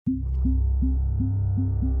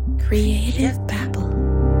Creative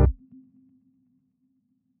Babble.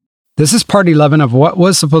 This is part 11 of what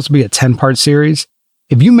was supposed to be a 10-part series.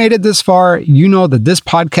 If you made it this far, you know that this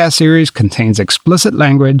podcast series contains explicit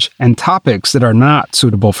language and topics that are not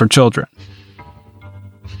suitable for children.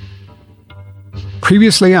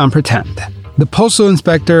 Previously on Pretend, the postal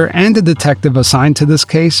inspector and the detective assigned to this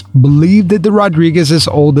case believed that the Rodriguez's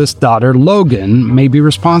oldest daughter, Logan, may be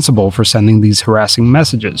responsible for sending these harassing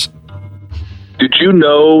messages. Did you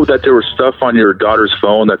know that there was stuff on your daughter's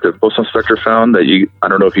phone that the postal inspector found that I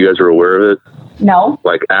don't know if you guys are aware of it? No.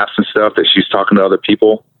 Like apps and stuff that she's talking to other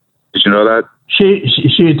people? Did you know that?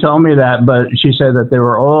 She had told me that, but she said that they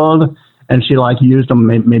were old and she used them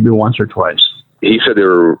maybe once or twice. He said they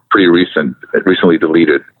were pretty recently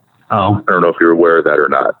deleted. Oh. I don't know if you're aware of that or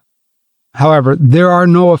not. However, there are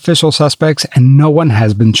no official suspects and no one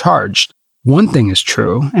has been charged. One thing is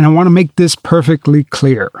true, and I want to make this perfectly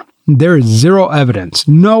clear. There is zero evidence,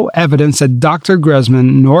 no evidence that Dr.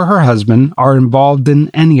 Gresman nor her husband are involved in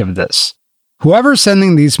any of this. Whoever's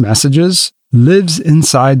sending these messages lives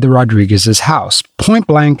inside the Rodriguez's house, point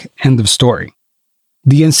blank, end of story.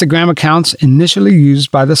 The Instagram accounts initially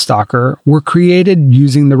used by the stalker were created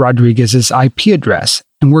using the Rodriguez's IP address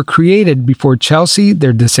and were created before Chelsea,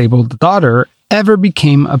 their disabled daughter, ever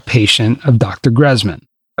became a patient of Dr. Gresman.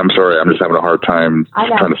 I'm sorry, I'm just having a hard time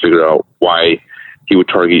trying to figure out why he would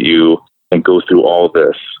target you and go through all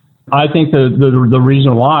this. I think the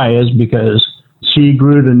reason why is because she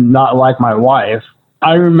grew to not like my wife.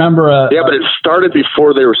 I remember but it started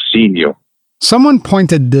before they were seeing you. Someone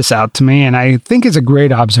pointed this out to me, and I think it's a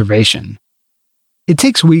great observation. It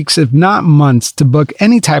takes weeks, if not months, to book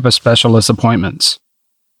any type of specialist appointments.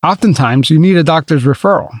 Oftentimes, you need a doctor's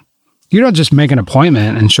referral. You don't just make an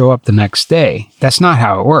appointment and show up the next day. That's not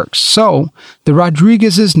how it works. So, the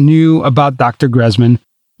Rodriguezes knew about Dr. Gresman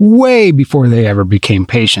way before they ever became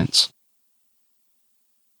patients.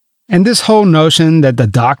 And this whole notion that the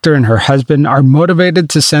doctor and her husband are motivated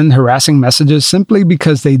to send harassing messages simply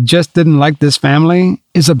because they just didn't like this family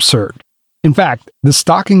is absurd. In fact, the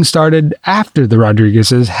stalking started after the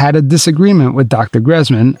Rodriguezes had a disagreement with Dr.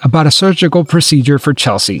 Gresman about a surgical procedure for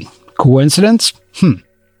Chelsea. Coincidence?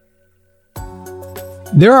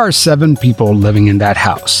 There are 7 people living in that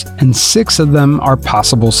house, and 6 of them are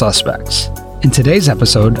possible suspects. In today's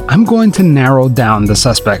episode, I'm going to narrow down the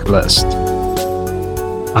suspect list.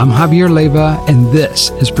 I'm Javier Leiva, and this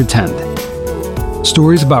is Pretend.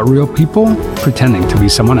 Stories about real people pretending to be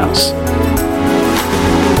someone else.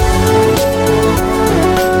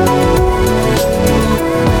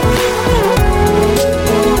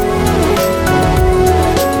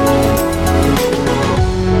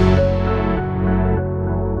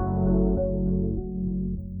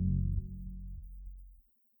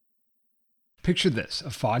 Picture this,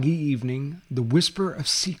 a foggy evening, the whisper of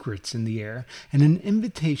secrets in the air, and an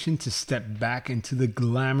invitation to step back into the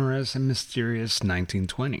glamorous and mysterious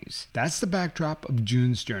 1920s. That's the backdrop of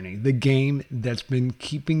June's Journey, the game that's been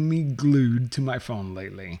keeping me glued to my phone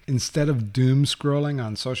lately. Instead of doom scrolling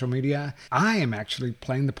on social media, I am actually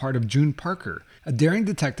playing the part of June Parker, a daring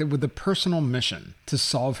detective with a personal mission to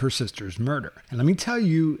solve her sister's murder. And let me tell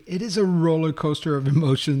you, it is a roller coaster of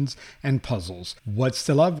emotions and puzzles. What's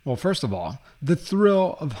to love? Well, first of all, the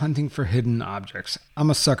thrill of hunting for hidden objects.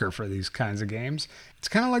 I'm a sucker for these kinds of games. It's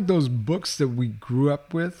kind of like those books that we grew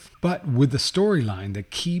up with, but with a storyline that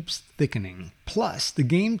keeps thickening. Plus, the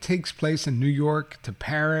game takes place in New York to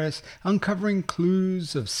Paris, uncovering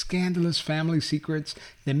clues of scandalous family secrets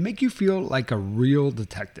that make you feel like a real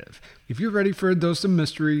detective. If you're ready for a dose of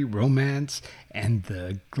mystery, romance, and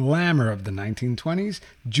the glamour of the 1920s,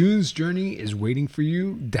 June's Journey is waiting for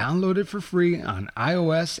you. Download it for free on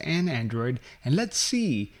iOS and Android, and let's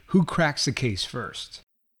see who cracks the case first.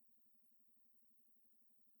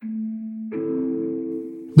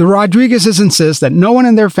 The Rodriguezes insist that no one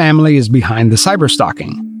in their family is behind the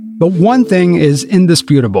cyberstalking. But one thing is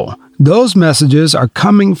indisputable. Those messages are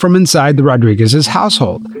coming from inside the Rodriguezes'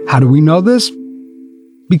 household. How do we know this?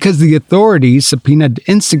 Because the authorities subpoenaed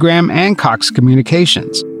Instagram and Cox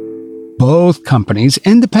Communications. Both companies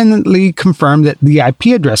independently confirmed that the IP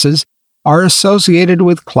addresses are associated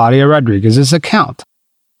with Claudia Rodriguez's account.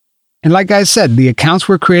 And like I said, the accounts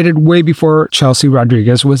were created way before Chelsea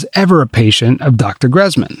Rodriguez was ever a patient of Dr.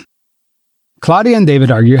 Gresman. Claudia and David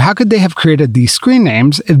argue how could they have created these screen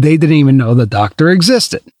names if they didn't even know the doctor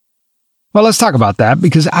existed? Well, let's talk about that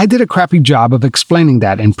because I did a crappy job of explaining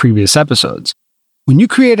that in previous episodes. When you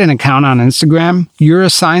create an account on Instagram, you're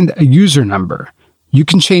assigned a user number. You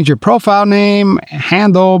can change your profile name,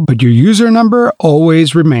 handle, but your user number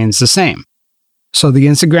always remains the same. So the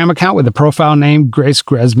Instagram account with the profile name Grace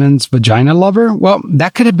Gresman's Vagina Lover, well,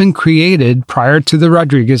 that could have been created prior to the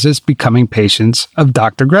Rodriguezes becoming patients of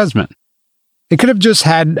Dr. Gresman. It could have just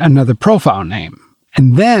had another profile name.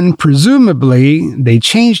 And then, presumably, they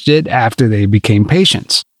changed it after they became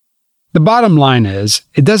patients. The bottom line is,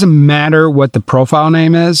 it doesn't matter what the profile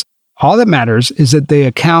name is. All that matters is that the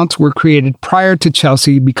accounts were created prior to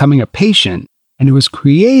Chelsea becoming a patient, and it was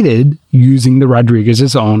created using the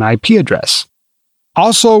Rodriguez's own IP address.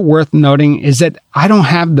 Also worth noting is that I don't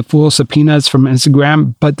have the full subpoenas from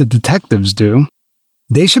Instagram, but the detectives do.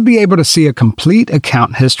 They should be able to see a complete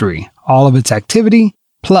account history, all of its activity,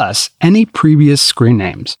 plus any previous screen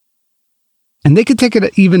names. And they could take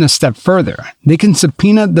it even a step further. They can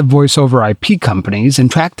subpoena the voice over IP companies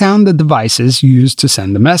and track down the devices used to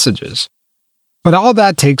send the messages. But all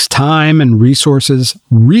that takes time and resources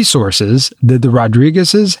that the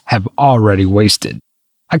Rodriguezes have already wasted.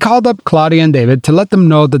 I called up Claudia and David to let them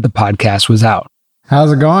know that the podcast was out.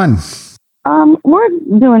 How's it going? We're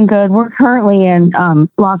doing good. We're currently in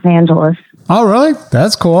Los Angeles. Oh, really?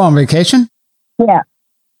 That's cool. On vacation? Yeah.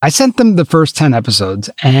 I sent them the first 10 episodes,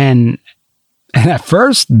 and at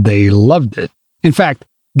first, they loved it. In fact,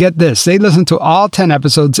 get this, they listened to all 10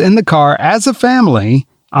 episodes in the car as a family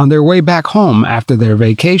on their way back home after their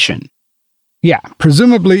vacation. Yeah,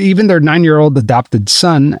 presumably even their 9-year-old adopted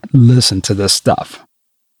son listened to this stuff.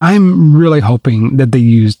 I'm really hoping that they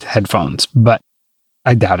used headphones, but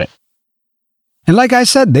I doubt it. And like I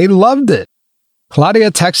said, they loved it. Claudia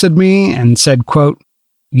texted me and said, quote,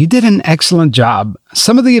 "You did an excellent job.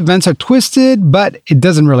 Some of the events are twisted, but it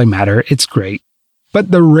doesn't really matter. It's great. But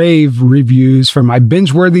the rave reviews for my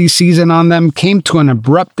binge-worthy season on them came to an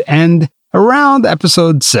abrupt end around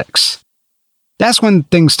episode 6. That's when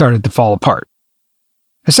things started to fall apart.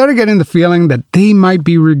 I started getting the feeling that they might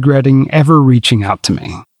be regretting ever reaching out to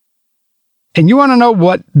me." And you want to know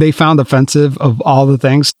what they found offensive of all the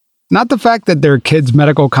things? Not the fact that their kids'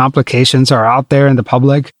 medical complications are out there in the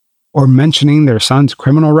public, or mentioning their son's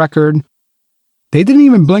criminal record. They didn't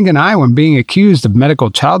even blink an eye when being accused of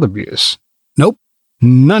medical child abuse. Nope,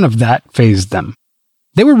 none of that fazed them.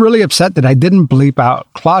 They were really upset that I didn't bleep out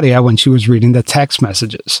Claudia when she was reading the text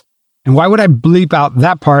messages. And why would I bleep out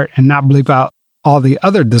that part and not bleep out all the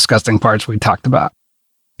other disgusting parts we talked about?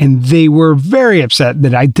 And they were very upset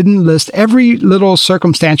that I didn't list every little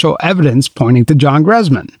circumstantial evidence pointing to John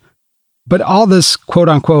Gresman. But all this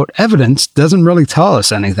quote-unquote evidence doesn't really tell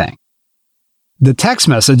us anything. The text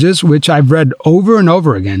messages, which I've read over and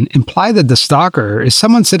over again, imply that the stalker is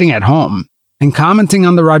someone sitting at home and commenting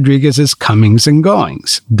on the Rodriguez's comings and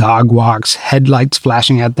goings, dog walks, headlights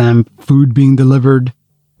flashing at them, food being delivered.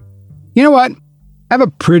 You know what? I have a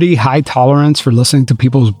pretty high tolerance for listening to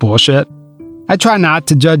people's bullshit. I try not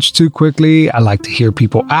to judge too quickly. I like to hear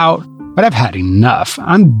people out, but I've had enough.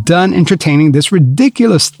 I'm done entertaining this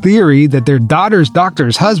ridiculous theory that their daughter's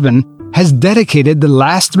doctor's husband has dedicated the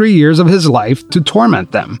last 3 years of his life to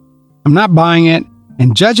torment them. I'm not buying it,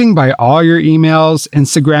 and judging by all your emails,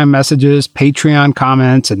 Instagram messages, Patreon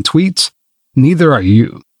comments, and tweets, neither are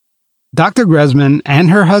you. Dr. Gresman and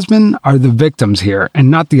her husband are the victims here, and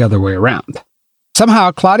not the other way around.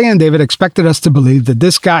 Somehow, Claudia and David expected us to believe that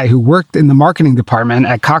this guy who worked in the marketing department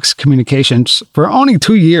at Cox Communications for only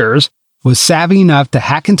 2 years was savvy enough to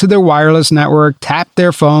hack into their wireless network, tap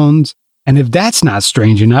their phones, and if that's not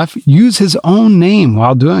strange enough, use his own name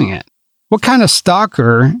while doing it. What kind of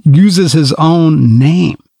stalker uses his own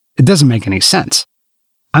name? It doesn't make any sense.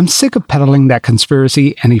 I'm sick of peddling that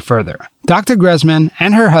conspiracy any further. Dr. Gresman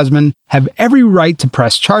and her husband have every right to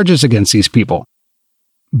press charges against these people.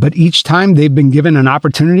 But each time they've been given an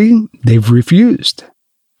opportunity, they've refused.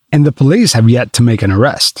 And the police have yet to make an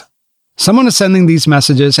arrest. Someone is sending these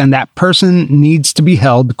messages, and that person needs to be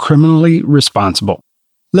held criminally responsible.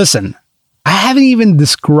 Listen, I haven't even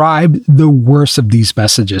described the worst of these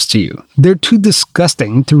messages to you. They're too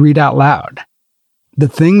disgusting to read out loud. The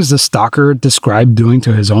things the stalker described doing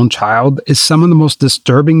to his own child is some of the most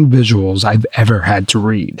disturbing visuals I've ever had to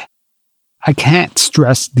read. I can't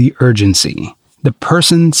stress the urgency. The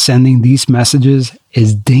person sending these messages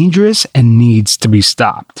is dangerous and needs to be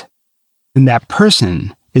stopped. And that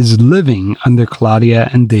person is living under Claudia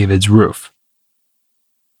and David's roof.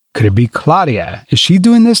 Could it be Claudia? Is she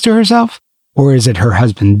doing this to herself? Or is it her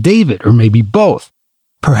husband David, or maybe both?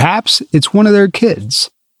 Perhaps it's one of their kids.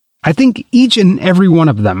 I think each and every one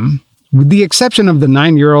of them, with the exception of the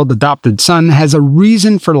 9-year-old adopted son, has a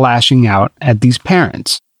reason for lashing out at these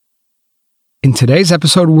parents. In today's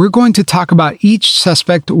episode, we're going to talk about each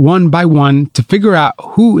suspect one by one to figure out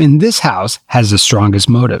who in this house has the strongest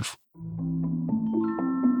motive.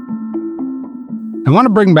 I want to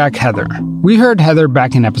bring back Heather. We heard Heather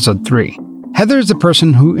back in episode 3. Heather is the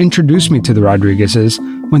person who introduced me to the Rodriguezes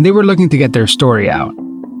when they were looking to get their story out.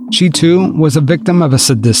 She too was a victim of a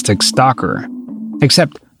sadistic stalker.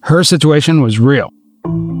 Except her situation was real.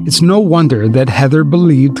 It's no wonder that Heather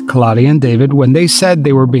believed Claudia and David when they said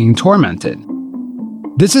they were being tormented.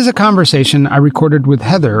 This is a conversation I recorded with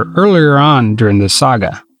Heather earlier on during this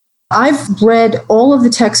saga. I've read all of the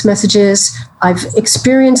text messages. I've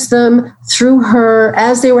experienced them through her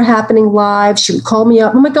as they were happening live. She would call me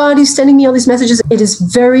up. Oh my God, he's sending me all these messages. It is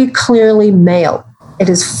very clearly male. It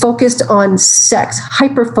is focused on sex,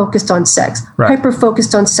 hyper-focused on sex,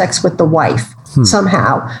 hyper-focused on sex with the wife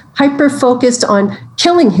somehow, hyper-focused on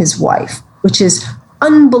killing his wife, which is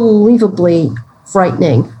unbelievably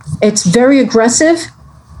frightening. It's very aggressive.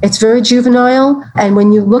 It's very juvenile. And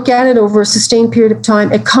when you look at it over a sustained period of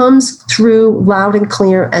time, it comes through loud and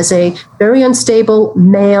clear as a very unstable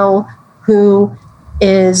male who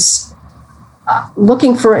is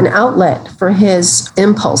looking for an outlet for his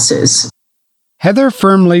impulses. Heather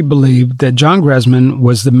firmly believed that John Gresman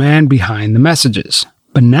was the man behind the messages,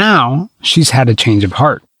 but now she's had a change of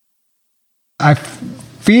heart. I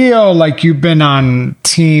feel like you've been on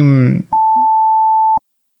team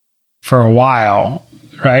for a while,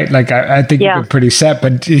 right? Like, I think you've been pretty set,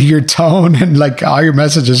 but your tone and like all your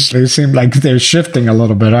messages, they seem like they're shifting a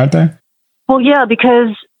little bit, aren't they? Well, yeah, because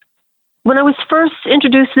when I was first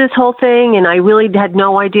introduced to this whole thing and I really had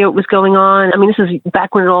no idea what was going on, I mean, this is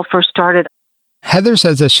back when it all first started. Heather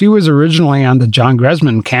says that she was originally on the John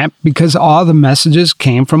Gresman camp because all the messages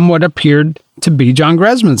came from what appeared to be John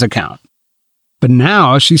Gresman's account. But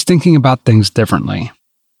now she's thinking about things differently.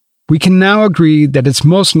 We can now agree that it's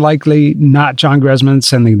most likely not John Gresman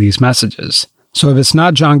sending these messages. So if it's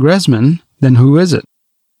not John Gresman, then who is it?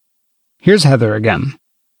 Here's Heather again.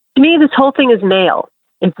 To me, this whole thing is male.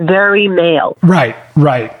 It's very male. Right,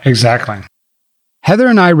 exactly. Heather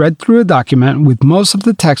and I read through a document with most of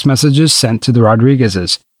the text messages sent to the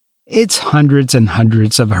Rodriguezes. It's hundreds and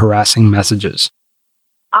hundreds of harassing messages.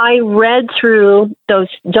 I read through those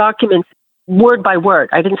documents word by word.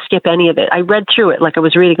 I didn't skip any of it. I read through it like I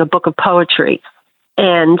was reading a book of poetry.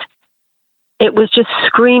 And it was just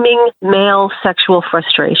screaming male sexual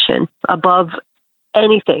frustration above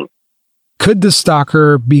anything. Could the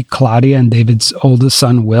stalker be Claudia and David's oldest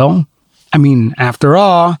son, Will? I mean, after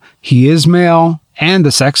all, he is male and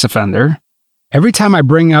a sex offender. Every time I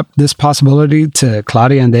bring up this possibility to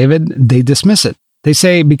Claudia and David, they dismiss it. They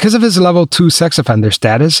say because of his level 2 sex offender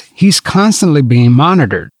status, he's constantly being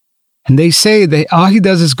monitored. And they say that all he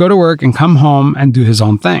does is go to work and come home and do his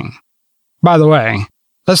own thing. By the way,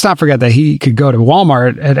 let's not forget that he could go to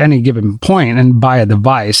Walmart at any given point and buy a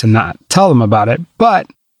device and not tell them about it, but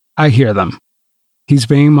I hear them. He's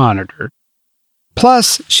being monitored.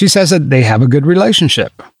 Plus, she says that they have a good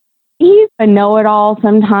relationship. He's a know-it-all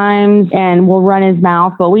sometimes and will run his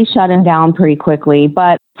mouth, but we shut him down pretty quickly.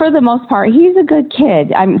 But for the most part, he's a good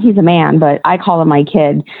kid. He's a man, but I call him my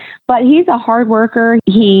kid. But he's a hard worker.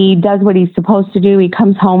 He does what he's supposed to do. He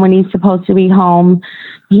comes home when he's supposed to be home.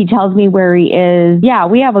 He tells me where he is. Yeah,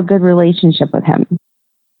 we have a good relationship with him.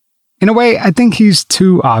 In a way, I think he's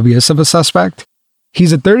too obvious of a suspect.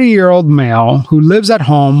 He's a 30-year-old male who lives at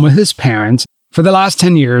home with his parents. For the last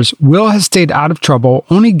 10 years, Will has stayed out of trouble,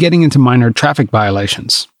 only getting into minor traffic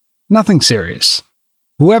violations. Nothing serious.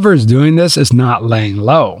 Whoever is doing this is not laying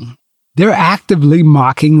low. They're actively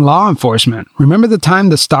mocking law enforcement. Remember the time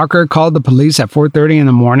the stalker called the police at 4:30 in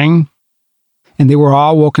the morning and they were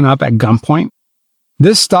all woken up at gunpoint?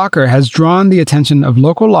 This stalker has drawn the attention of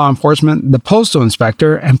local law enforcement, the postal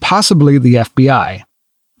inspector, and possibly the FBI.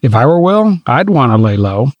 If I were Will, I'd want to lay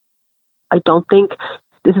low. I don't think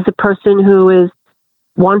this is a person who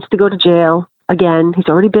wants to go to jail. Again, he's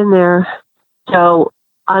already been there. So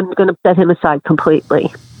I'm going to set him aside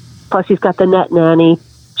completely. Plus, he's got the net nanny.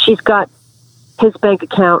 She's got his bank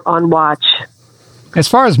account on watch. As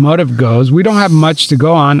far as motive goes, we don't have much to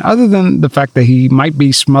go on other than the fact that he might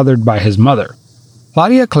be smothered by his mother.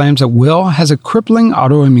 Claudia claims that Will has a crippling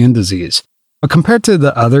autoimmune disease, but compared to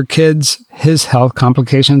the other kids, his health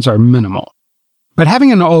complications are minimal. But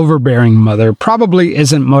having an overbearing mother probably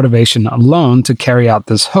isn't motivation alone to carry out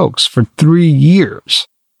this hoax for 3 years.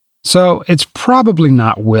 So it's probably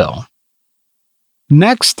not Will.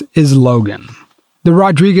 Next is Logan, the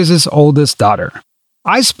Rodriguez's oldest daughter.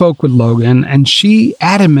 I spoke with Logan and she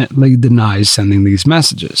adamantly denies sending these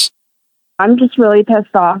messages. I'm just really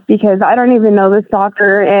pissed off because I don't even know the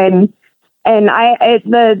stalker and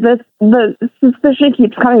the suspicion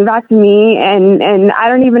keeps coming back to me and I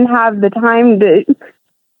don't even have the time to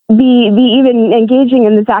be even engaging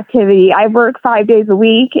in this activity. I work 5 days a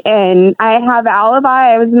week, and I have an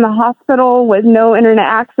alibi. I was in the hospital with no internet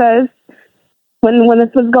access when this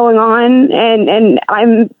was going on, and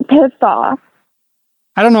I'm pissed off.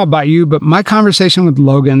 I don't know about you, but my conversation with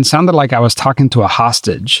Logan sounded like I was talking to a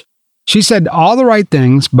hostage. She said all the right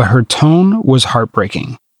things, but her tone was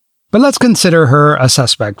heartbreaking. But let's consider her a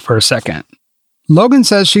suspect for a second. Logan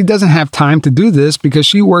says she doesn't have time to do this because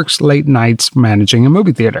she works late nights managing a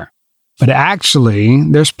movie theater. But actually,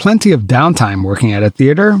 there's plenty of downtime working at a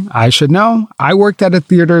theater. I should know. I worked at a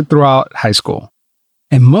theater throughout high school.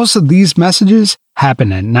 And most of these messages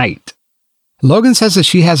happen at night. Logan says that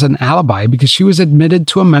she has an alibi because she was admitted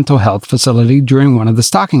to a mental health facility during one of the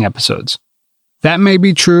stalking episodes. That may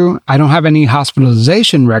be true. I don't have any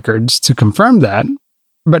hospitalization records to confirm that,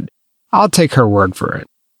 but I'll take her word for it.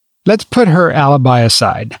 Let's put her alibi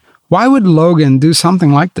aside. Why would Logan do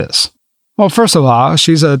something like this? Well, first of all,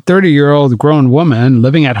 she's a 30-year-old grown woman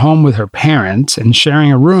living at home with her parents and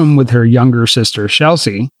sharing a room with her younger sister,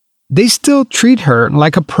 Chelsea. They still treat her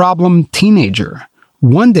like a problem teenager.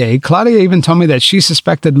 One day, Claudia even told me that she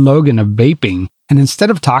suspected Logan of vaping, and instead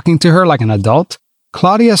of talking to her like an adult,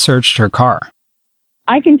 Claudia searched her car.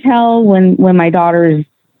 I can tell when my daughter's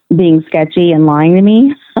being sketchy and lying to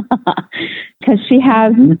me because she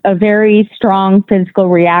has a very strong physical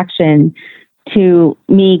reaction to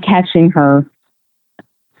me catching her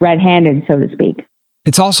red-handed, so to speak.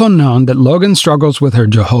 It's also known that Logan struggles with her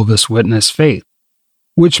Jehovah's Witness faith,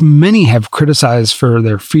 which many have criticized for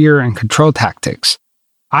their fear and control tactics.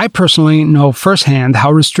 I personally know firsthand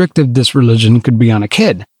how restrictive this religion could be on a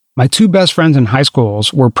kid. My two best friends in high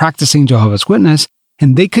schools were practicing Jehovah's Witness,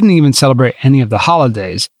 and they couldn't even celebrate any of the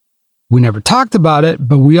holidays. We never talked about it,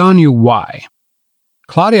 but we all knew why.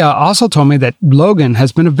 Claudia also told me that Logan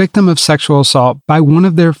has been a victim of sexual assault by one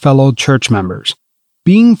of their fellow church members.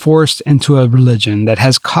 Being forced into a religion that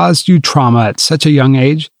has caused you trauma at such a young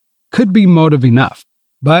age could be motive enough,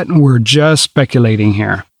 but we're just speculating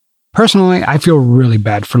here. Personally, I feel really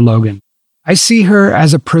bad for Logan. I see her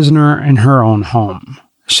as a prisoner in her own home.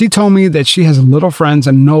 She told me that she has little friends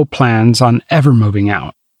and no plans on ever moving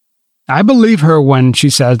out. I believe her when she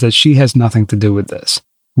says that she has nothing to do with this.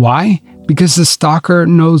 Why? Because the stalker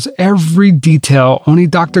knows every detail only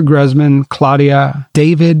Dr. Gresman, Claudia,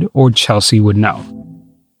 David, or Chelsea would know.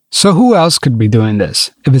 So who else could be doing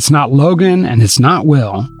this? If it's not Logan and it's not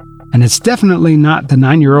Will, and it's definitely not the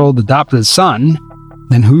 9-year-old adopted son,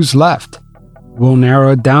 then who's left? We'll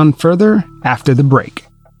narrow it down further after the break.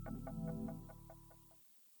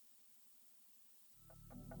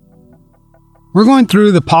 We're going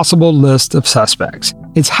through the possible list of suspects.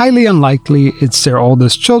 It's highly unlikely it's their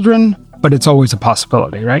oldest children, but it's always a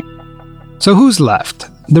possibility, right? So who's left?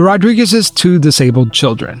 The Rodriguez's 2 disabled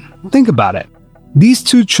children. Think about it. These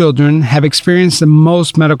 2 children have experienced the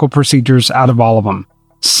most medical procedures out of all of them.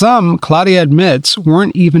 Some, Claudia admits,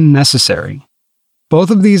 weren't even necessary.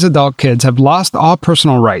 Both of these adult kids have lost all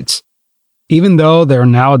personal rights. Even though they're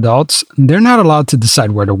now adults, they're not allowed to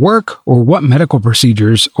decide where to work or what medical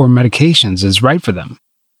procedures or medications is right for them.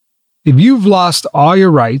 If you've lost all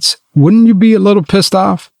your rights, wouldn't you be a little pissed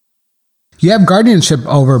off? You have guardianship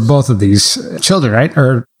over both of these children, right?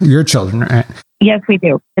 Or your children, right? Yes, we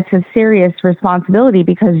do. It's a serious responsibility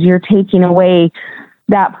because you're taking away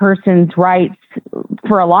that person's rights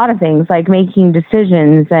for a lot of things, like making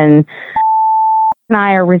decisions, and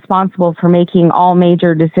I are responsible for making all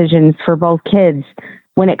major decisions for both kids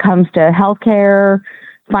when it comes to healthcare,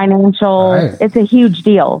 financial. Right. It's a huge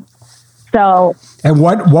deal. So, and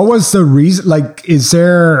what was the reason? Like, is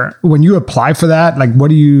there, when you apply for that, like, what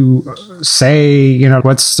do you say? You know,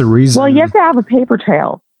 what's the reason? Well, you have to have a paper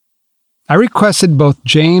trail. I requested both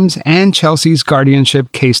James and Chelsea's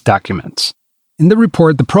guardianship case documents. In the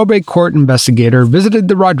report, the probate court investigator visited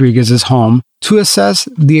the Rodriguez's home to assess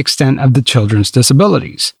the extent of the children's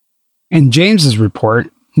disabilities. In James's report,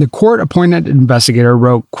 the court-appointed investigator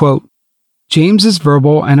wrote, quote, James is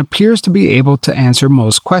verbal and appears to be able to answer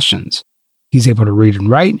most questions. He's able to read and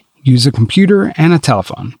write, use a computer and a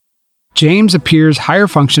telephone. James appears higher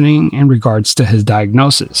functioning in regards to his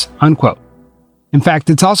diagnosis, unquote. In fact,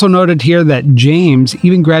 it's also noted here that James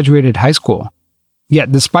even graduated high school.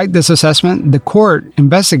 Yet, despite this assessment, the court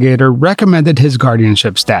investigator recommended his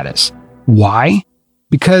guardianship status. Why?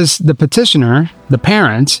 Because the petitioner, the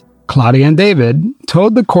parents, Claudia and David,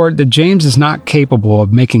 told the court that James is not capable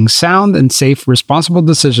of making sound and safe, responsible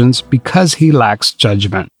decisions because he lacks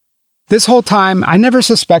judgment. This whole time, I never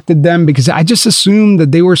suspected them because I just assumed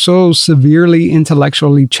that they were so severely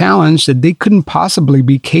intellectually challenged that they couldn't possibly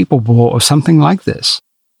be capable of something like this.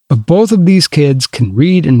 But both of these kids can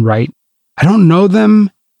read and write. I don't know them,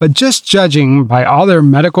 But just judging by all their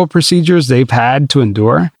medical procedures they've had to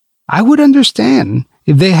endure, I would understand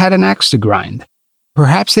if they had an axe to grind.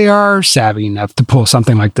 Perhaps they are savvy enough to pull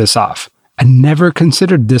something like this off. I never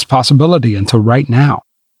considered this possibility until right now.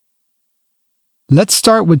 Let's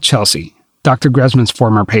start with Chelsea, Dr. Gresman's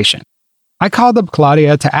former patient. I called up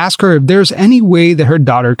Claudia to ask her if there's any way that her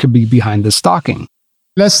daughter could be behind the stalking.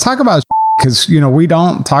 Let's talk about because, we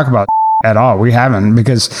don't talk about at all. We haven't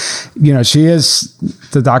because, she is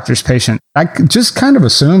the doctor's patient. I just kind of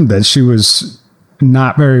assumed that she was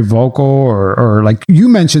not very vocal or like you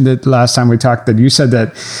mentioned it last time we talked, that you said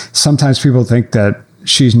that sometimes people think that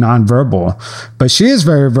she's nonverbal, but she is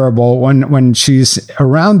very verbal when she's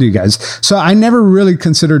around you guys. So I never really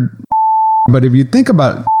considered, but if you think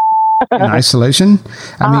about in isolation,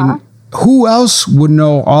 I mean, who else would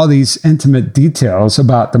know all these intimate details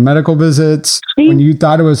about the medical visits when you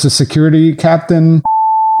thought it was a security captain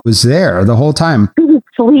was there the whole time? She was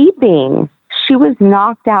sleeping. She was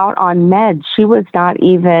knocked out on meds. She was not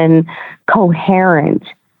even coherent.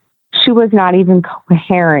 She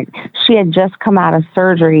had just come out of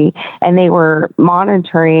surgery and they were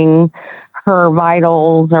monitoring her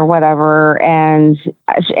vitals or whatever. And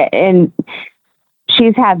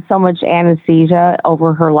she's had so much anesthesia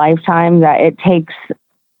over her lifetime that it takes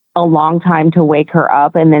a long time to wake her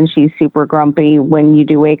up. And then she's super grumpy when you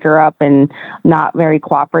do wake her up and not very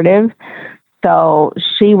cooperative. So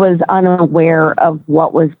she was unaware of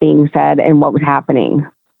what was being said and what was happening.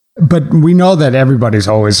 But we know that everybody's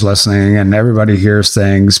always listening and everybody hears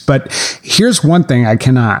things. But here's one thing I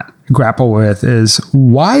cannot grapple with is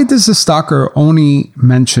why does the stalker only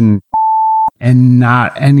mention and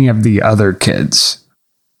not any of the other kids?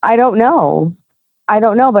 I don't know,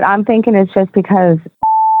 but I'm thinking it's just because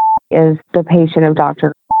is the patient of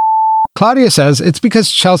Dr. Claudia says it's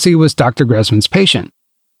because Chelsea was Dr. Gresman's patient.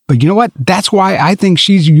 But you know what? That's why I think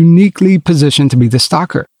she's uniquely positioned to be the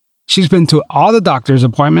stalker. She's been to all the doctor's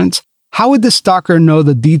appointments. How would the stalker know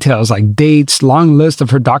the details like dates, long list of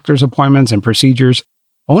her doctor's appointments and procedures?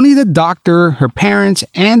 Only the doctor, her parents,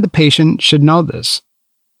 and the patient should know this.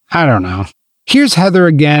 I don't know. Here's Heather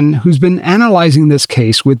again, who's been analyzing this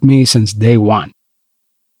case with me since day one.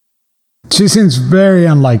 She seems very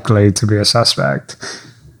unlikely to be a suspect.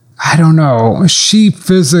 I don't know. She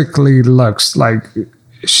physically looks like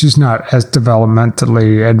she's not as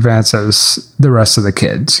developmentally advanced as the rest of the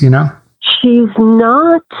kids, She's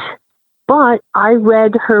not, but I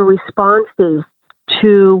read her responses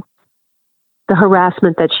to the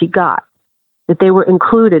harassment that she got, that they were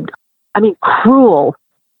included. I mean, cruel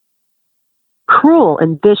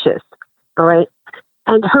and vicious, all right?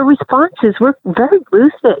 And her responses were very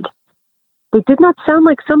lucid. They did not sound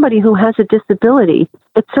like somebody who has a disability.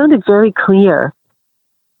 It sounded very clear.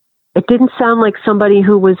 It didn't sound like somebody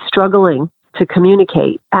who was struggling to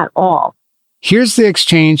communicate at all. Here's the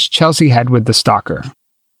exchange Chelsea had with the stalker.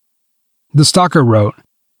 The stalker wrote,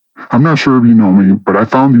 I'm not sure if you know me, but I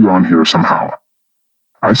found you on here somehow.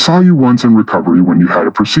 I saw you once in recovery when you had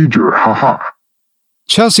a procedure, haha.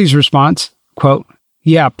 Chelsea's response, quote,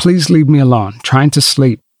 yeah, please leave me alone, trying to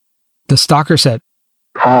sleep. The stalker said,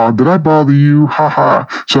 did I bother you? Haha.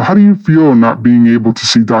 So how do you feel not being able to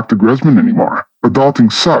see Dr. Gresman anymore?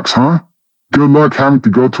 Adulting sucks, huh? Good luck having to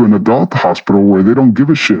go to an adult hospital where they don't give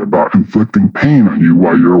a shit about inflicting pain on you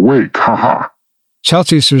while you're awake, haha.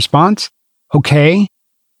 Chelsea's response, okay.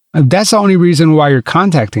 If that's the only reason why you're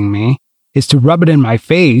contacting me is to rub it in my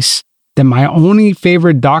face that my only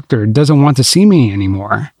favorite doctor doesn't want to see me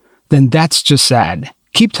anymore, then that's just sad.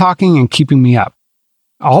 Keep talking and keeping me up.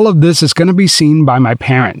 All of this is going to be seen by my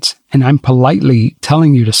parents, and I'm politely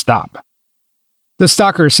telling you to stop. The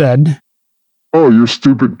stalker said, oh, your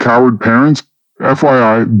stupid coward parents?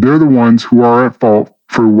 FYI, they're the ones who are at fault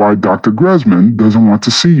for why Dr. Gresman doesn't want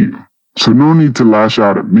to see you. So no need to lash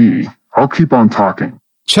out at me. I'll keep on talking.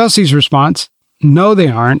 Chelsea's response, no, they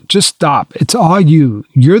aren't. Just stop. It's all you.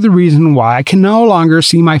 You're the reason why I can no longer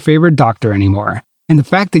see my favorite doctor anymore. And the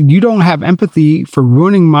fact that you don't have empathy for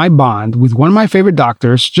ruining my bond with one of my favorite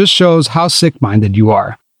doctors just shows how sick-minded you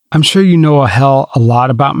are. I'm sure you know a lot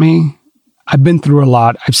about me. I've been through a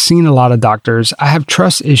lot. I've seen a lot of doctors. I have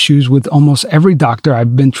trust issues with almost every doctor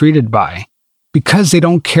I've been treated by because they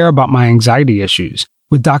don't care about my anxiety issues.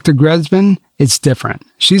 With Dr. Gresman, it's different.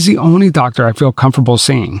 She's the only doctor I feel comfortable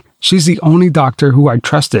seeing. She's the only doctor who I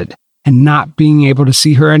trusted, and not being able to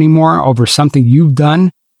see her anymore over something you've done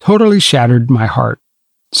totally shattered my heart.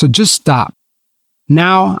 So just stop.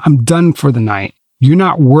 Now I'm done for the night. You're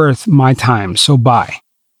not worth my time, so bye.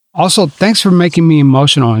 Also, thanks for making me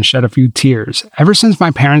emotional and shed a few tears. Ever since my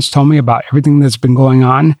parents told me about everything that's been going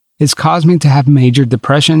on, it's caused me to have major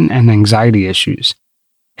depression and anxiety issues.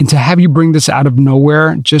 And to have you bring this out of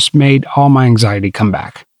nowhere just made all my anxiety come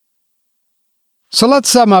back. So let's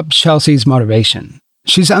sum up Chelsea's motivation.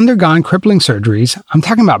 She's undergone crippling surgeries. I'm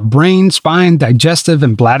talking about brain, spine, digestive,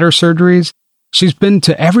 and bladder surgeries. She's been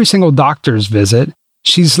to every single doctor's visit.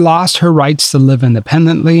 She's lost her rights to live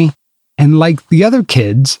independently. And like the other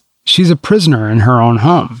kids, she's a prisoner in her own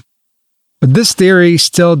home. But this theory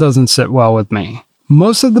still doesn't sit well with me.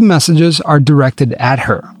 Most of the messages are directed at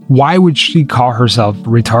her. Why would she call herself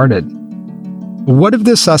retarded? What if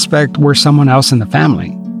this suspect were someone else in the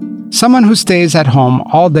family? Someone who stays at home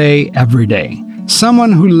all day, every day.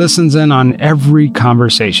 Someone who listens in on every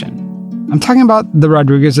conversation. I'm talking about the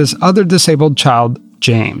Rodriguez's other disabled child,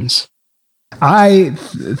 James. I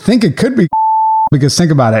think it could be because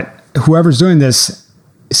think about it. Whoever's doing this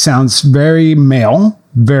sounds very male,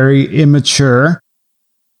 very immature.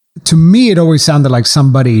 To me, it always sounded like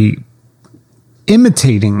somebody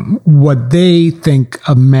imitating what they think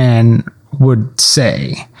a man would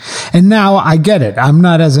say. And now I get it. I'm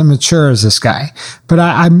not as immature as this guy, but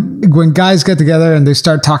I'm when guys get together and they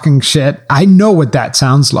start talking shit, I know what that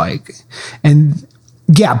sounds like. And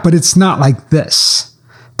yeah, but it's not like this.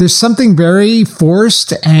 There's something very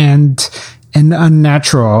forced and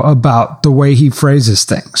unnatural about the way he phrases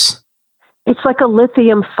things. It's like a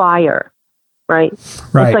lithium fire, right?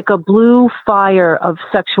 Right. It's like a blue fire of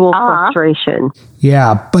sexual frustration.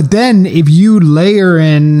 Yeah, but then if you layer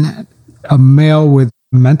in a male with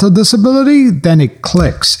mental disability, then it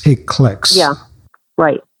clicks. It clicks. Yeah,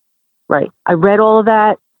 right. I read all of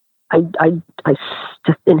that. I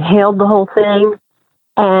just inhaled the whole thing,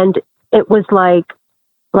 and it was like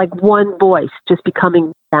one voice just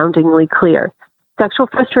becoming soundingly clear. Sexual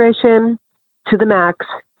frustration to the max.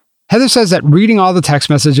 Heather says that reading all the text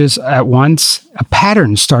messages at once, a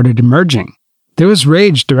pattern started emerging. There was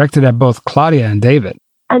rage directed at both Claudia and David.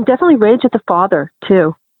 And definitely rage at the father,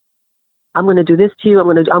 too. I'm going to do this to you. I'm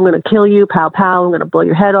going to kill you. Pow, pow. I'm going to blow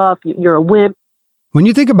your head off. You're a wimp. When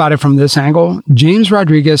you think about it from this angle, James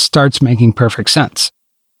Rodriguez starts making perfect sense.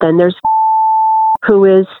 Then there's who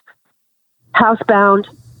is housebound,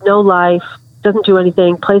 no life, doesn't do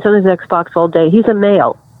anything, plays on his Xbox all day. He's a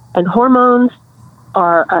male. And hormones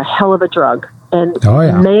are a hell of a drug. And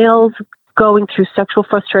males going through sexual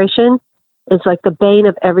frustration is like the bane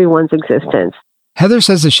of everyone's existence. Heather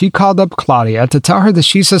says that she called up Claudia to tell her that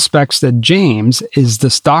she suspects that James is the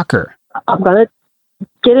stalker. I'm going to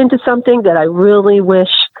get into something that I really wish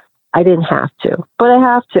I didn't have to, but I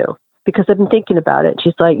have to because I've been thinking about it.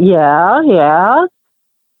 She's like, yeah.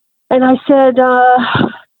 And I said,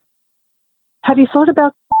 have you thought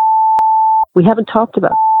about we haven't talked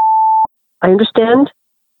about? I understand.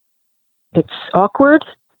 It's awkward.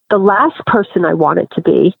 The last person I want it to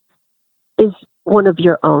be is one of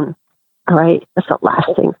your own. All right. That's the last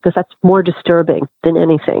thing because that's more disturbing than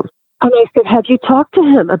anything. And I said, have you talked to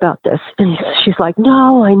him about this? And she's like,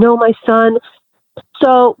 no, I know my son.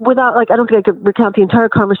 So without I don't think I could recount the entire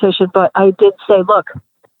conversation, but I did say, look,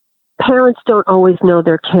 parents don't always know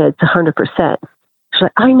their kids 100%. She's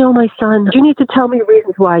like, I know my son. You need to tell me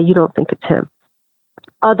reasons why you don't think it's him.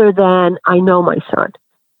 Other than I know my son.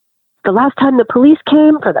 The last time the police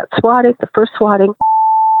came for that swatting, the first swatting,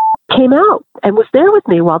 came out and was there with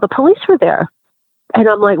me while the police were there. And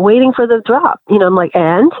I'm like waiting for the drop. I'm like,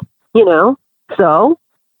 and, so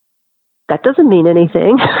that doesn't mean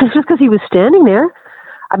anything. It's just because he was standing there.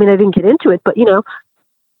 I mean, I didn't get into it, but,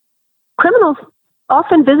 criminals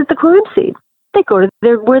often visit the crime scene. They go to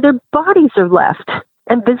where their bodies are left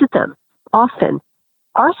and visit them often.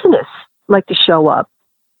 Arsonists like to show up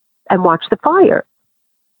and watch the fire,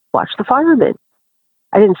 watch the firemen.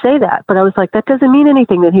 I didn't say that, but I was like, that doesn't mean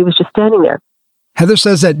anything that he was just standing there. Heather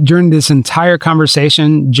says that during this entire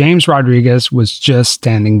conversation, James Rodriguez was just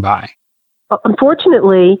standing by.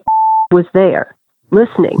 Unfortunately, was there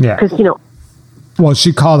listening because, Well,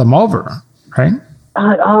 she called him over, right?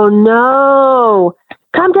 Oh no!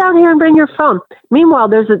 Come down here and bring your phone. Meanwhile,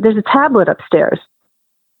 there's a tablet upstairs.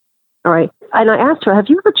 All right, and I asked her, "Have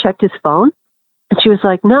you ever checked his phone?" And she was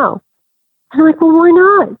like, "No." And I'm like, "Well, why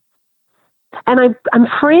not?" And I'm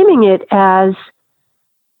framing it as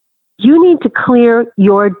you need to clear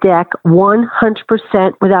your deck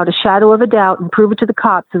 100% without a shadow of a doubt and prove it to the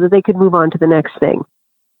cops so that they could move on to the next thing.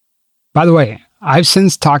 By the way, I've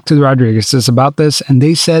since talked to the Rodriguezes about this, and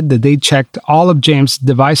they said that they checked all of James'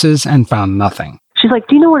 devices and found nothing. She's like,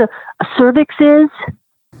 do you know what a cervix is?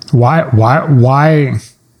 Why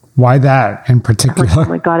that in particular? Like, oh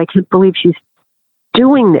my God, I can't believe she's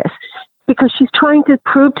doing this. Because she's trying to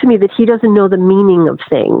prove to me that he doesn't know the meaning of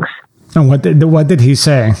things. And what did he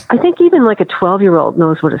say? I think even like a 12-year-old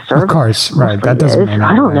knows what a cervix Of course, right. That doesn't mean anything.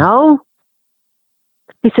 I don't know.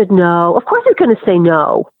 He said, no. Of course he's going to say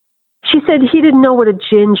no. She said he didn't know what a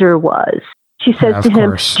ginger was. She said to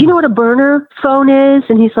him, do you know what a burner phone is?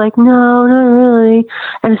 And he's like, no, not really.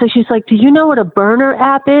 And so she's like, do you know what a burner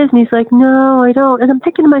app is? And he's like, no, I don't. And I'm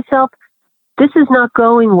thinking to myself, this is not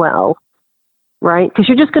going well, right? Because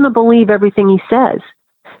you're just going to believe everything he says.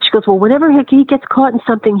 She goes, well, whenever he gets caught in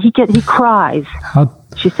something, he cries,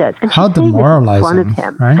 she says. And how demoralizing, in front of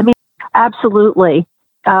him. Right? I mean, absolutely,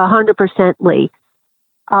 100%.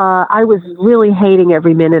 I was really hating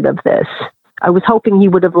every minute of this. I was hoping he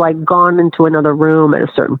would have gone into another room at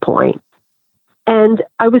a certain point. And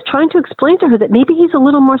I was trying to explain to her that maybe he's a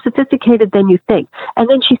little more sophisticated than you think. And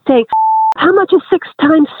then she's saying, how much is 6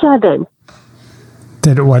 times 7?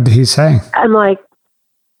 What did he say? I'm like,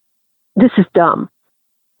 this is dumb.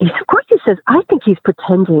 Of course he says, I think he's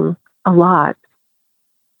pretending a lot.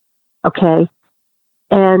 Okay.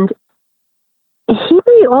 And he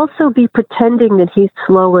may also be pretending that he's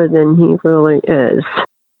slower than he really is.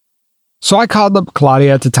 So I called up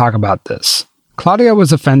Claudia to talk about this. Claudia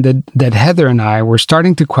was offended that Heather and I were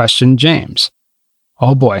starting to question James.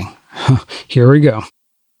 Oh boy, here we go.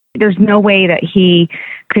 There's no way that he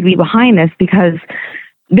could be behind this because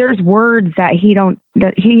there's words that he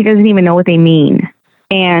doesn't even know what they mean.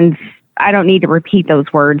 And I don't need to repeat those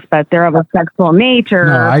words, but they're of a sexual nature.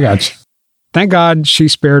 No, I got you. Thank God she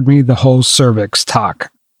spared me the whole cervix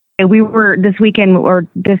talk. We were this weekend or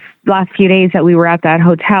this last few days that we were at that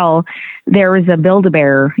hotel, there was a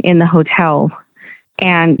Build-A-Bear in the hotel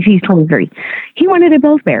and he's 23. He wanted a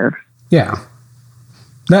Build-A-Bear. Yeah.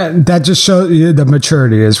 That just shows you the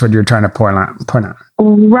maturity is what you're trying to point out.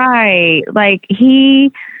 Right.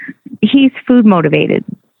 He's food motivated.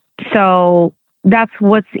 So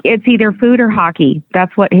it's either food or hockey.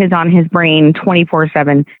 That's what is on his brain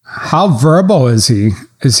 24/7. How verbal is he?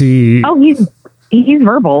 Is he? Oh, he's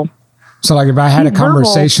verbal. So if I had a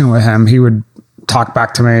conversation with him, he would talk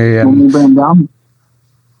back to me. And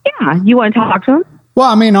yeah. You want to talk to him? Well,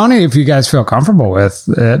 I mean, only if you guys feel comfortable with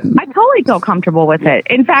it. I totally feel comfortable with it.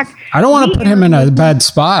 In fact, I don't want to put him in a bad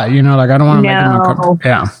spot. I don't want to make him uncomfortable.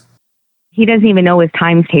 Yeah. He doesn't even know his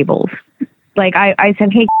times tables. I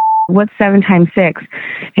said, hey, what's 7 times 6?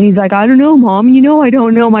 And he's like, I don't know, Mom. I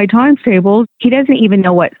don't know my times tables. He doesn't even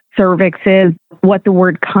know what cervix is, what the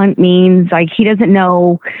word cunt means. He doesn't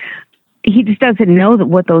know. He just doesn't know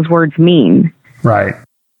what those words mean. Right.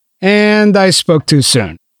 And I spoke too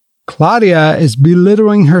soon. Claudia is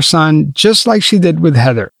belittling her son just like she did with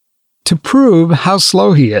Heather to prove how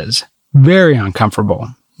slow he is. Very uncomfortable.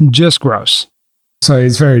 Just gross. So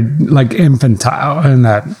he's very infantile in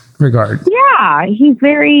that regard. Yeah, he's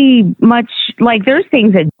very much there's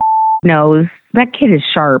things that knows. That kid is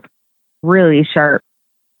sharp, really sharp.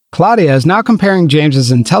 Claudia is now comparing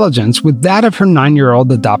James's intelligence with that of her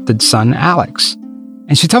 9-year-old adopted son, Alex.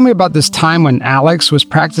 And she told me about this time when Alex was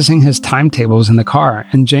practicing his timetables in the car,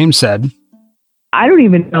 and James said, I don't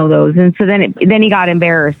even know those. And so then he got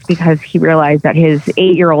embarrassed because he realized that his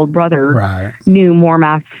 8-year-old brother knew more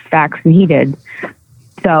math facts than he did.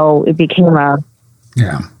 So it became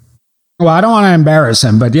Yeah. Well, I don't want to embarrass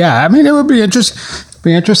him, but yeah, I mean, it would be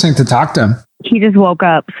interesting to talk to him. He just woke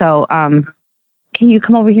up. So can you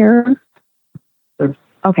come over here?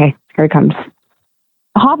 Okay, here he comes.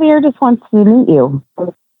 Javier just wants to meet you.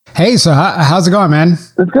 Hey, so how's it going, man?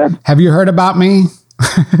 It's good. Have you heard about me?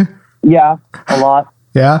 Yeah, a lot.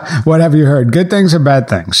 Yeah? What have you heard? Good things or bad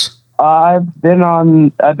things? I've been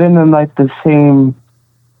in the same,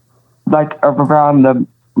 around the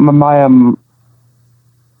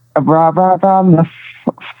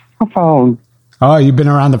phone. Oh, you've been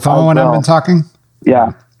around the phone when I've been talking?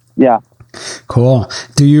 Yeah. Cool.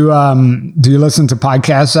 Do you listen to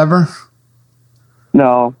podcasts ever?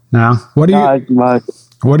 No. No. Not as much.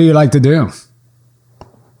 What do you like to do?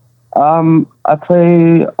 I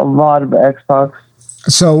play a lot of Xbox.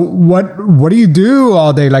 So what do you do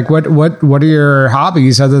all day? What are your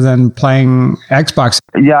hobbies other than playing Xbox?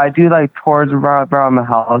 Yeah, I do tours around the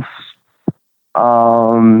house.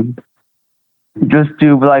 Just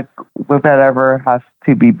do whatever has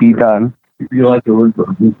to be done. You like the word?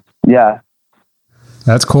 Yeah.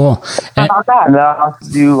 That's cool. And I also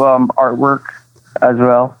do artwork as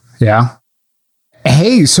well. Yeah.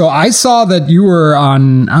 Hey, so I saw that you were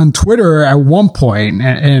on Twitter at one point,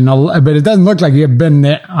 but it doesn't look like you've been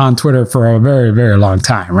on Twitter for a very, very long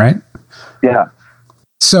time, right? Yeah.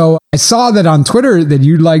 So I saw that on Twitter that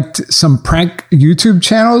you liked some prank YouTube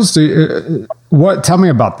channels. Tell me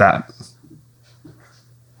about that.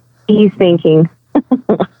 He's thinking.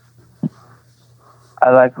 I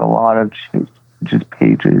like a lot of just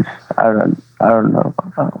pages. I I don't know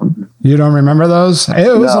about that one. You don't remember those?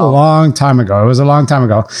 It was a long time ago.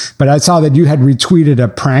 But I saw that you had retweeted a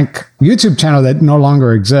prank YouTube channel that no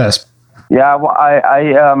longer exists. Yeah, well,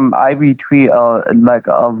 I retweet like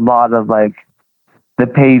a lot of like the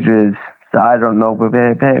pages. So I don't know, but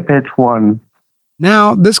which one?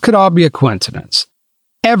 Now, this could all be a coincidence.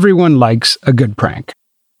 Everyone likes a good prank.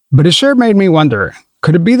 But it sure made me wonder,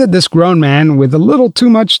 could it be that this grown man with a little too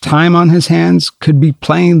much time on his hands could be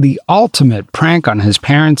playing the ultimate prank on his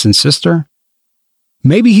parents and sister?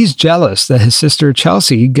 Maybe he's jealous that his sister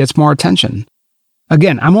Chelsea gets more attention.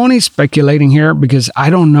 Again, I'm only speculating here because I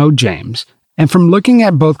don't know James. And from looking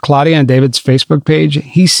at both Claudia and David's Facebook page,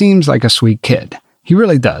 he seems like a sweet kid. He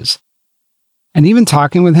really does. And even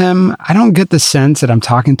talking with him, I don't get the sense that I'm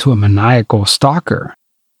talking to a maniacal stalker.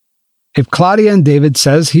 If Claudia and David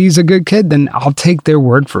says he's a good kid, then I'll take their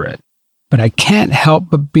word for it. But I can't help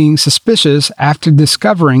but being suspicious after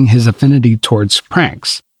discovering his affinity towards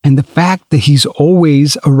pranks and the fact that he's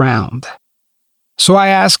always around. So I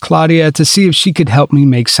asked Claudia to see if she could help me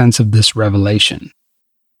make sense of this revelation.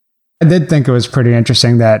 I did think it was pretty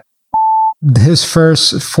interesting that his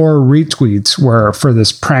first 4 retweets were for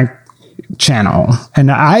this prank channel.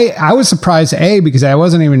 And I was surprised, because I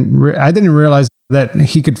didn't realize that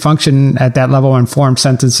he could function at that level and form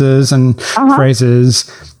sentences and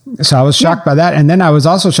phrases. So I was shocked by that. And then I was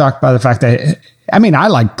also shocked by the fact that, I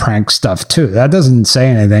like prank stuff too. That doesn't say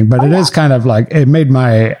anything, but it is kind of like, it made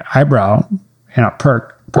my eyebrow,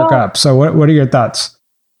 perk up. So what are your thoughts?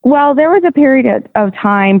 Well, there was a period of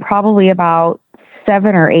time, probably about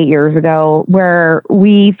 7 or 8 years ago, where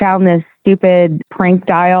we found this stupid prank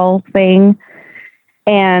dial thing,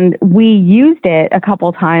 and we used it a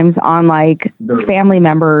couple times on like family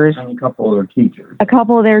members, And a couple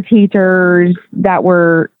of their teachers that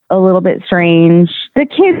were a little bit strange. The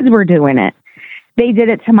kids were doing it. They did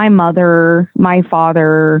it to my mother, my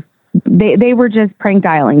father. They were just prank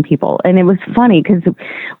dialing people. And it was funny because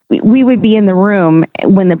we would be in the room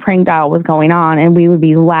when the prank dial was going on, and we would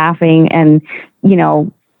be laughing, and,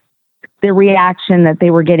 the reaction that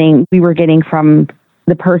we were getting from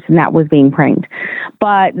the person that was being pranked.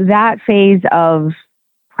 But that phase of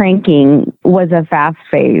pranking was a fast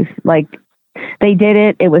phase. Like, they did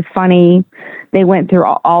it. It was funny. They went through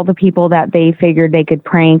all the people that they figured they could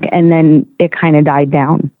prank, and then it kind of died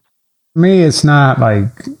down. For me, it's not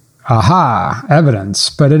like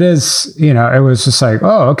evidence, but it is, it was just like,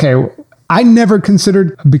 oh, okay. I never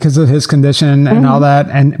considered, because of his condition and all that,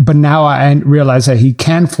 but now I realize that he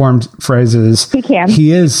can form phrases. He can.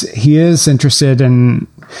 He is interested in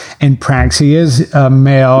pranks. He is a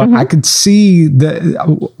male. I could see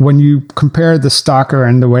when you compare the stalker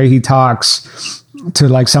and the way he talks to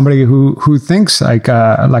like somebody who thinks like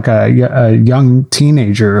a young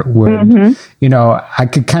teenager would. I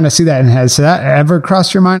could kind of see that. And has that ever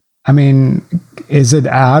crossed your mind? Is it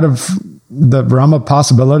out of the realm of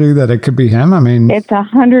possibility that it could be him? It's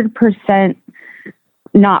 100%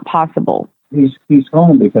 not possible. He's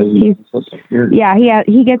home because he's Social Security. Yeah,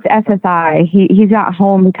 he gets SSI. He's not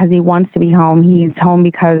home because he wants to be home. He's home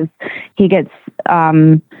because he gets,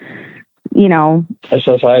 SSI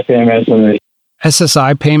payments.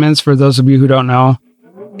 SSI payments, for those of you who don't know,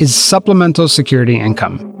 is supplemental security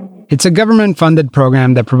income. It's a government-funded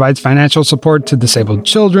program that provides financial support to disabled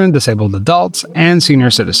children, disabled adults, and senior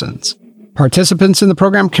citizens. Participants in the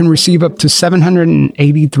program can receive up to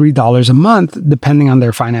 $783 a month, depending on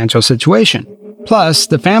their financial situation. Plus,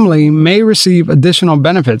 the family may receive additional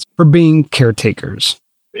benefits for being caretakers.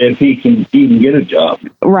 If he can get a job.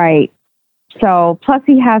 Right. So, plus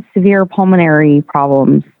he has severe pulmonary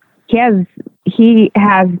problems. He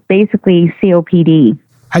has basically COPD.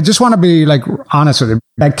 I just want to be like honest with you.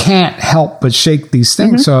 I can't help but shake these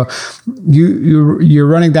things. So you're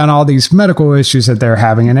running down all these medical issues that they're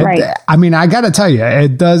having, and I got to tell you,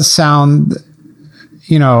 it does sound,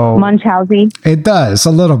 Munchausen. It does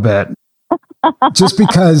a little bit, just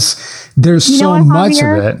because there's so much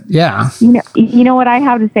of it. Yeah. You know what I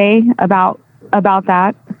have to say about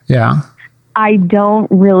that? Yeah. I don't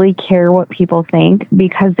really care what people think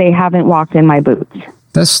because they haven't walked in my boots.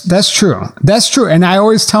 That's true. That's true. And I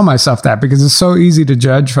always tell myself that because it's so easy to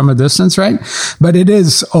judge from a distance, right? But it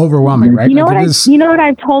is overwhelming, right? You know what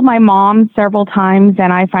I've told my mom several times,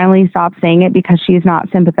 and I finally stopped saying it because she's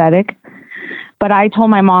not sympathetic. But I told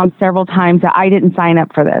my mom several times that I didn't sign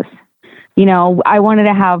up for this. I wanted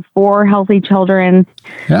to have 4 healthy children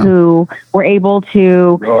who were able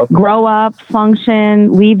to grow up,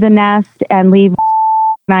 function, leave the nest, and leave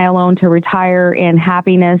I alone to retire in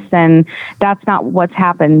happiness, and that's not what's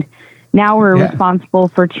happened. Now we're responsible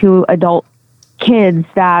for 2 adult kids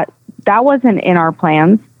that wasn't in our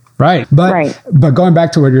plans. Right. But going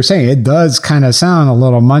back to what you're saying, it does kind of sound a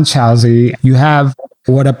little Munchausen. You have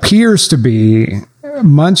what appears to be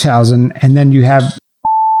Munchausen, and then you have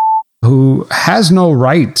who has no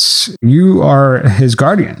rights. You are his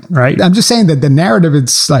guardian, right? I'm just saying that the narrative,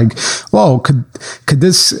 it's like, whoa, could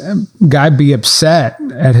this guy be upset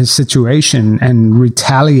at his situation and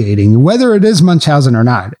retaliating, whether it is Munchausen or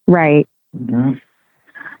not? Right. Mm-hmm.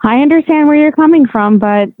 I understand where you're coming from,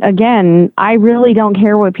 but again, I really don't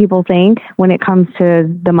care what people think when it comes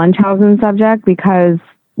to the Munchausen subject, because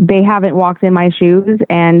they haven't walked in my shoes,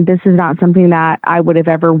 and this is not something that I would have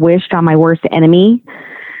ever wished on my worst enemy.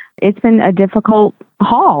 It's been a difficult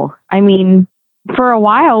haul. I mean, for a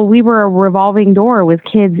while, we were a revolving door with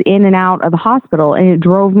kids in and out of the hospital, and it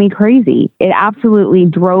drove me crazy. It absolutely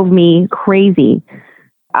drove me crazy.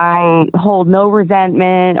 I hold no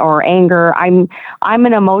resentment or anger. I'm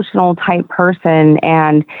an emotional type person,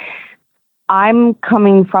 and I'm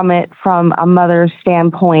coming from it from a mother's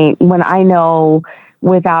standpoint when I know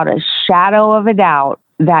without a shadow of a doubt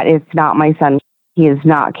that it's not my son. He is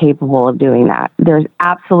not capable of doing that. There's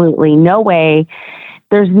absolutely no way.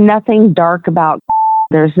 There's nothing dark about.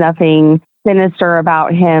 There's nothing sinister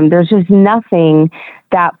about him. There's just nothing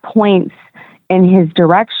that points in his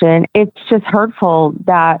direction. It's just hurtful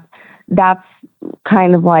that that's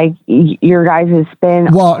kind of like your guys' spin.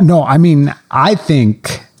 Well, no, I mean, I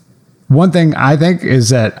think one thing I think is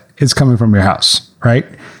that it's coming from your house, right?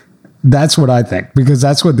 That's what I think, because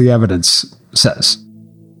that's what the evidence says.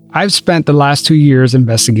 I've spent the last 2 years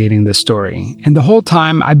investigating this story, and the whole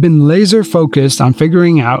time I've been laser focused on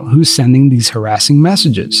figuring out who's sending these harassing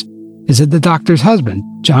messages. Is it the doctor's husband,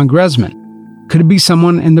 John Gresman? Could it be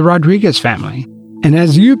someone in the Rodriguez family? And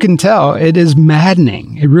as you can tell, it is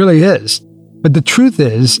maddening. It really is. But the truth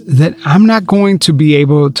is that I'm not going to be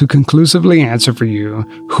able to conclusively answer for you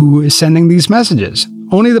who is sending these messages.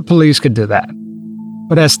 Only the police could do that.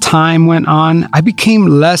 But as time went on, I became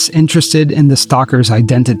less interested in the stalker's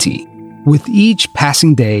identity. With each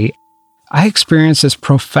passing day, I experienced this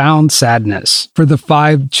profound sadness for the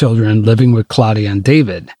 5 children living with Claudia and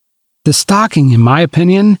David. The stalking, in my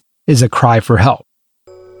opinion, is a cry for help.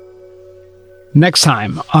 Next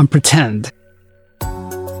time on Pretend.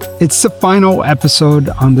 It's the final episode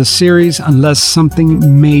on the series unless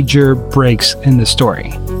something major breaks in the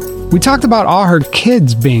story. We talked about all her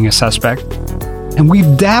kids being a suspect, and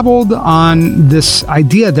we've dabbled on this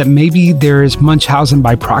idea that maybe there is Munchausen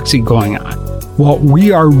by proxy going on. Well,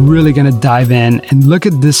 we are really going to dive in and look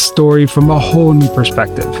at this story from a whole new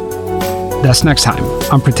perspective. That's next time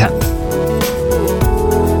on Pretend.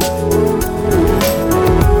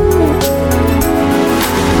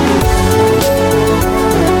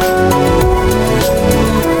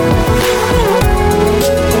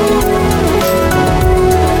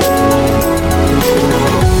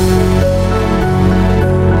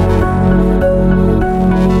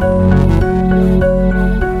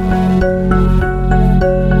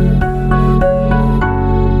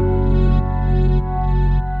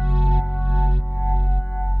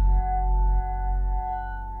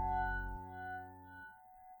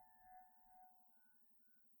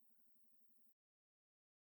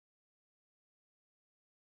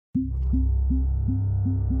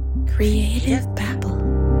 Creative Babble.